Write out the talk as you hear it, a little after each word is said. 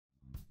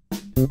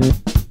Hey,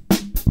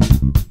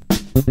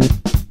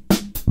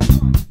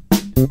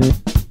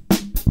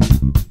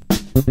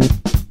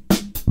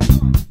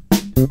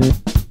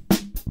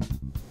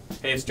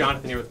 it's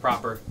Jonathan here with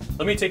Proper.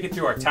 Let me take you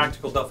through our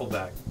tactical duffel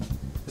bag.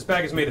 This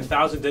bag is made of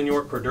 1000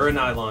 denier Cordura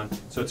nylon,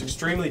 so it's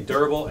extremely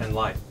durable and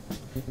light.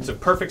 It's a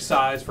perfect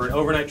size for an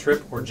overnight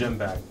trip or gym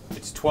bag.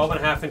 It's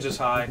 12.5 inches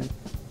high,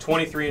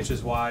 23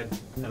 inches wide,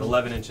 and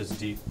 11 inches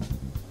deep.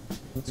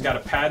 It's got a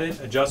padded,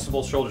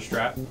 adjustable shoulder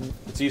strap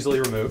that's easily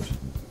removed,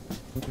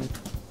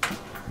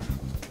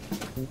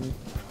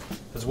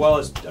 as well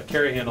as a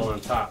carry handle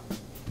on top.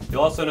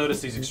 You'll also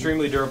notice these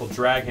extremely durable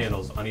drag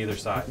handles on either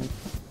side.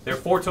 There are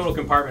 4 total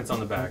compartments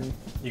on the bag.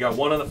 You got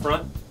one on the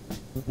front,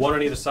 one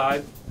on either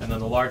side, and then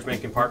the large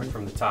main compartment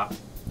from the top.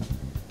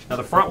 Now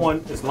the front one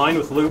is lined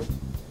with loop,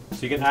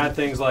 so you can add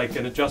things like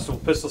an adjustable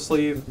pistol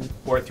sleeve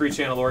or a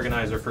 3-channel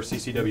organizer for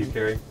CCW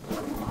carry.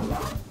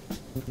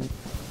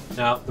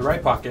 Now the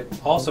right pocket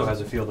also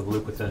has a field of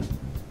loop within,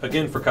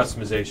 again for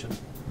customization.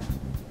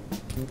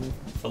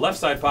 The left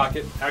side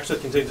pocket actually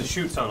contains a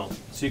shoe tunnel,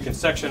 so you can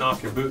section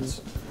off your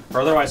boots,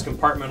 or otherwise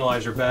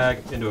compartmentalize your bag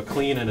into a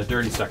clean and a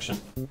dirty section.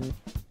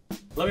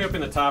 Let me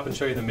open the top and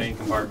show you the main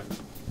compartment.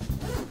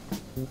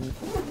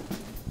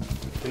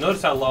 You'll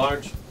notice how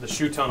large the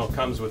shoe tunnel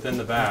comes within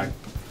the bag.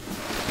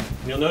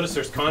 And you'll notice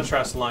there's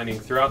contrast lining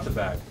throughout the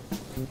bag.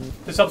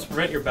 This helps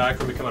prevent your bag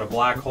from becoming a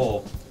black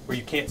hole where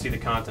you can't see the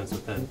contents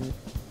within.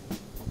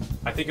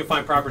 I think you'll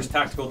find Proper's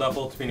tactical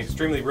duffel to be an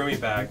extremely roomy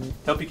bag to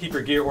help you keep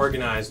your gear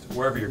organized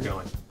wherever you're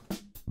going.